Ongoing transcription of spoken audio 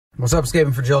What's up,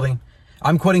 Escaping Fragility?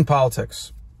 I'm quitting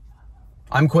politics.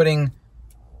 I'm quitting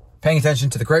paying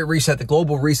attention to the Great Reset, the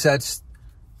global resets,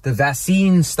 the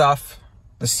vaccine stuff,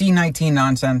 the C-19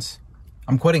 nonsense.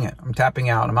 I'm quitting it. I'm tapping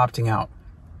out. I'm opting out.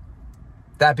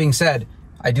 That being said,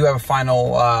 I do have a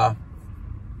final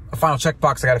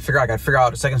checkbox I got to figure out. I got to figure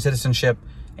out a second citizenship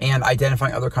and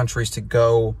identifying other countries to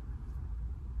go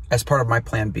as part of my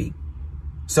plan B.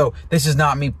 So this is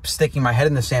not me sticking my head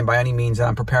in the sand by any means, and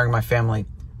I'm preparing my family.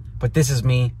 But this is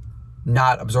me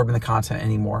not absorbing the content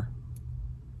anymore.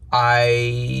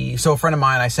 So a friend of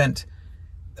mine, I sent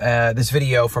this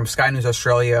video from Sky News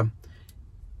Australia.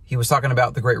 He was talking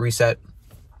about the Great Reset,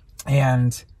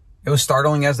 and it was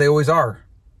startling, as they always are.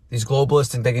 These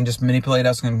globalists think they can just manipulate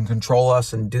us and control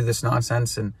us and do this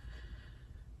nonsense and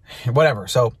whatever.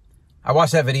 So I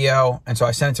watched that video, and so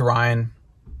I sent it to Ryan,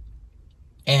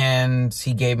 and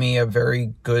he gave me a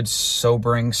very good,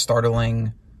 sobering,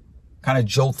 startling, kind of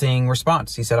jolting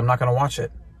response. He said, I'm not going to watch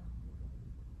it.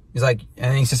 He's like,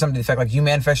 and then he said something to the effect like, you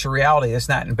manifest your reality, this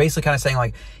and that. And basically kind of saying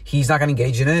like, he's not going to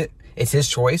engage in it. It's his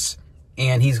choice.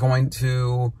 And he's going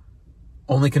to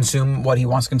only consume what he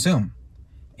wants to consume.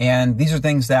 And these are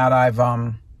things that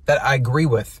that I agree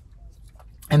with.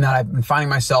 And that I've been finding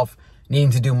myself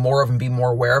needing to do more of and be more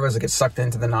aware of as I get sucked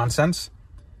into the nonsense.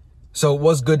 So it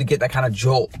was good to get that kind of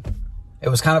jolt. It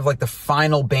was kind of like the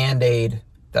final Band-Aid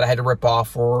that I had to rip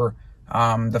off, or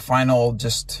the final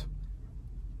just,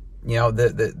 you know,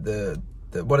 the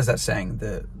what is that saying?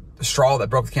 The straw that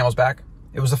broke the camel's back.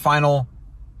 It was the final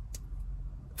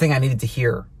thing I needed to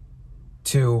hear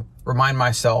to remind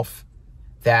myself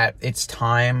that it's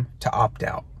time to opt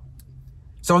out.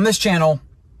 So on this channel,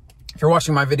 if you're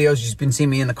watching my videos, you've been seeing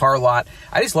me in the car a lot.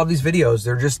 I just love these videos.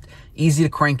 They're just easy to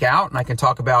crank out, and I can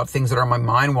talk about things that are on my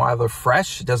mind while they're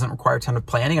fresh. It doesn't require a ton of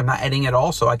planning. I'm not editing at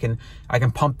all, so I can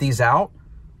pump these out,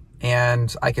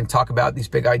 and I can talk about these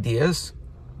big ideas,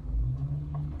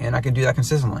 and I can do that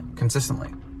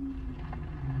consistently.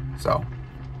 So,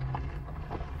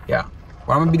 yeah.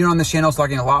 What I'm going to be doing on this channel is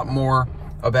talking a lot more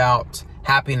about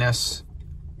happiness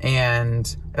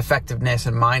and effectiveness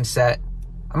and mindset.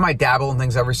 I might dabble in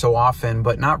things every so often,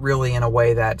 but not really in a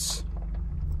way that's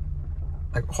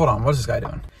like, hold on, what is this guy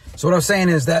doing? So what I was saying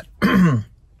is that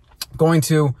going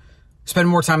to spend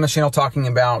more time on the channel talking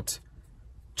about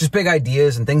just big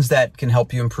ideas and things that can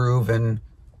help you improve, and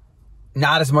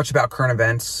not as much about current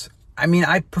events. I mean,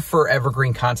 I prefer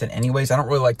evergreen content anyways. I don't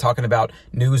really like talking about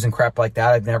news and crap like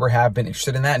that. I've never have been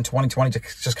interested in that. And 2020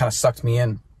 just kind of sucked me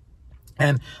in.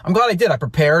 And I'm glad I did. I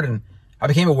prepared and I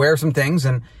became aware of some things,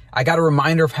 and I got a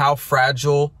reminder of how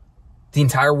fragile the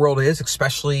entire world is,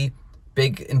 especially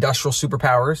big industrial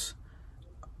superpowers.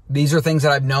 These are things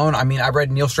that I've known. I mean, I read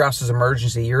Neil Strauss's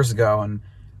Emergency years ago, and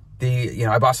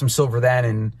I bought some silver then,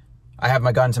 and I have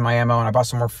my guns and my ammo, and I bought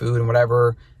some more food and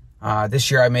whatever. This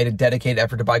year I made a dedicated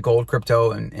effort to buy gold,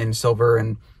 crypto, and silver,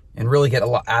 and really get a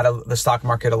lot out of the stock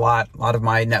market. A lot of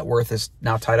my net worth is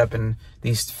now tied up in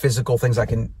these physical things I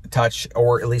can touch,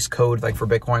 or at least code, like for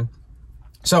Bitcoin.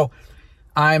 So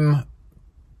I'm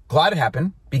glad it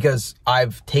happened, because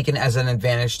I've taken as an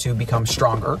advantage to become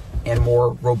stronger and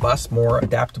more robust, more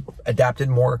adapted,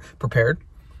 more prepared.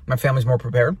 My family's more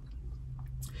prepared.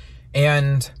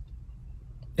 And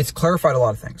it's clarified a lot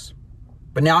of things.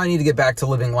 But now I need to get back to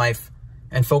living life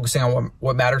and focusing on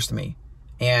what matters to me.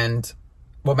 And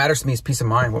what matters to me is peace of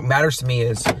mind. What matters to me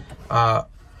is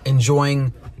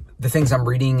enjoying the things I'm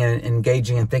reading and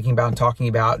engaging and thinking about and talking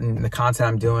about, and the content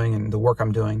I'm doing and the work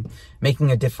I'm doing,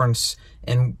 making a difference,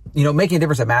 and making a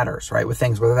difference that matters, right? With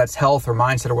things, whether that's health or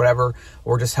mindset or whatever,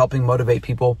 or just helping motivate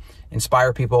people,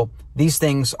 inspire people. These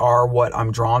things are what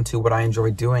I'm drawn to, what I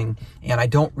enjoy doing. And I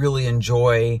don't really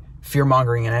enjoy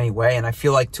fear-mongering in any way. And I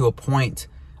feel like, to a point,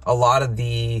 a lot of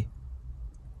the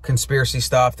conspiracy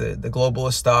stuff, the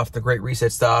globalist stuff, the Great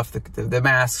Reset stuff, the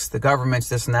masks, the governments,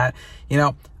 this and that,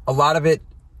 a lot of it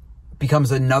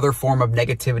becomes another form of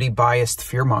negativity, biased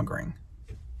fear-mongering.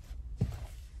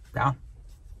 Yeah.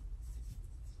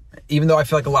 Even though I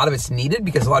feel like a lot of it's needed,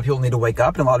 because a lot of people need to wake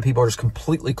up, and a lot of people are just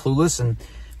completely clueless, and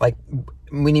like,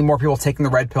 we need more people taking the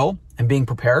red pill and being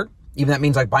prepared. Even that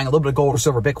means like buying a little bit of gold or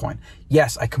silver, Bitcoin.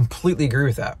 Yes, I completely agree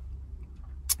with that.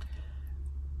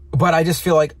 But I just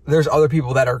feel like there's other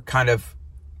people that are kind of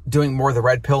doing more of the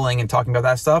red pilling and talking about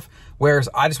that stuff. Whereas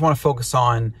I just want to focus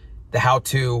on the how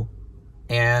to,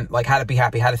 and like how to be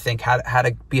happy, how to think, how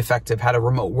to be effective, how to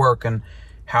remote work, and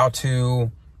how to,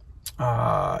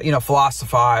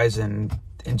 philosophize, and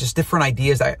just different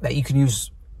ideas that you can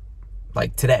use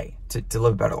like today to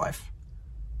live a better life.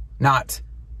 Not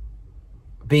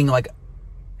being like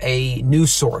a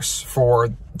news source for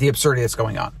the absurdity that's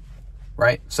going on,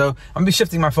 right? So I'm gonna be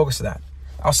shifting my focus to that.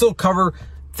 I'll still cover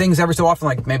things every so often,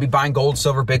 like maybe buying gold,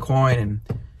 silver, Bitcoin, and,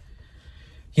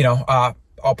 you know,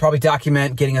 I'll probably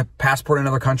document getting a passport in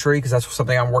another country because that's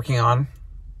something I'm working on.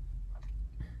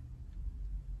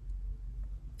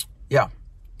 Yeah.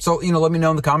 So, you know, let me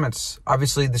know in the comments.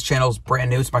 Obviously, this channel is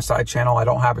brand new. It's my side channel. I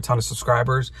don't have a ton of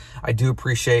subscribers. I do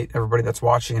appreciate everybody that's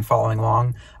watching and following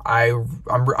along.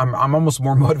 I'm almost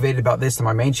more motivated about this than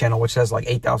my main channel, which has like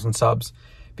 8,000 subs,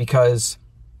 because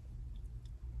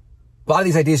a lot of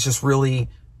these ideas just really,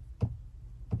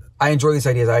 I enjoy these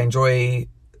ideas. I enjoy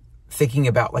thinking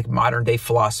about like modern day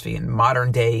philosophy and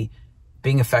modern day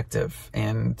being effective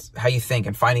and how you think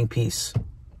and finding peace.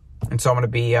 And so I'm going to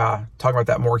be talking about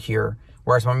that more here.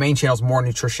 Whereas my main channel is more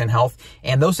nutrition, health,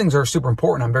 and those things are super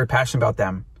important. I'm very passionate about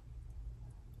them.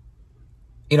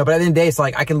 You know, but at the end of the day, it's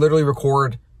like I can literally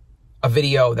record a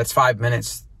video that's 5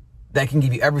 minutes that can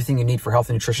give you everything you need for health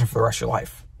and nutrition for the rest of your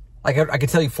life. Like I could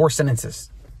tell you 4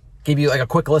 sentences, give you like a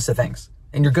quick list of things,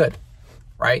 and you're good,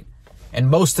 right? And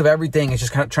most of everything is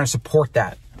just kind of trying to support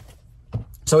that.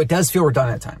 So it does feel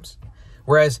redundant at times.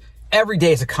 Whereas every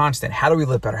day is a constant. How do we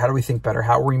live better? How do we think better?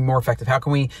 How are we more effective? How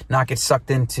can we not get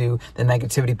sucked into the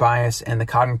negativity bias and the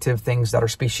cognitive things that our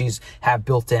species have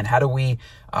built in? How do we,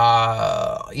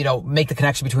 you know, make the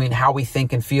connection between how we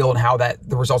think and feel and how the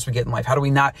results we get in life? How do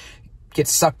we not get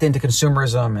sucked into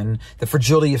consumerism and the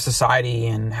fragility of society?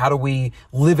 And how do we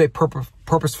live a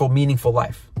purposeful, meaningful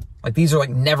life? Like, these are like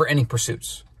never ending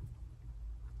pursuits.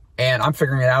 And I'm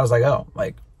figuring it out as I go.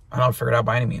 Like, I don't figure it out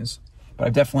by any means. But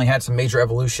I've definitely had some major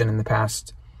evolution in the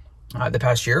past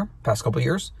couple of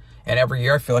years. And every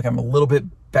year I feel like I'm a little bit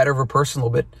better of a person, a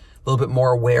little bit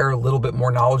more aware, a little bit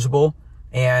more knowledgeable.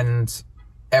 And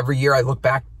every year I look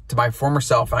back to my former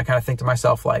self and I kind of think to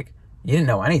myself, like, you didn't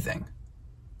know anything.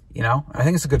 You know, I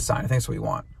think it's a good sign. I think it's what you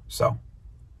want. So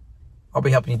I'll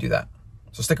be helping you do that.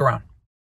 So stick around.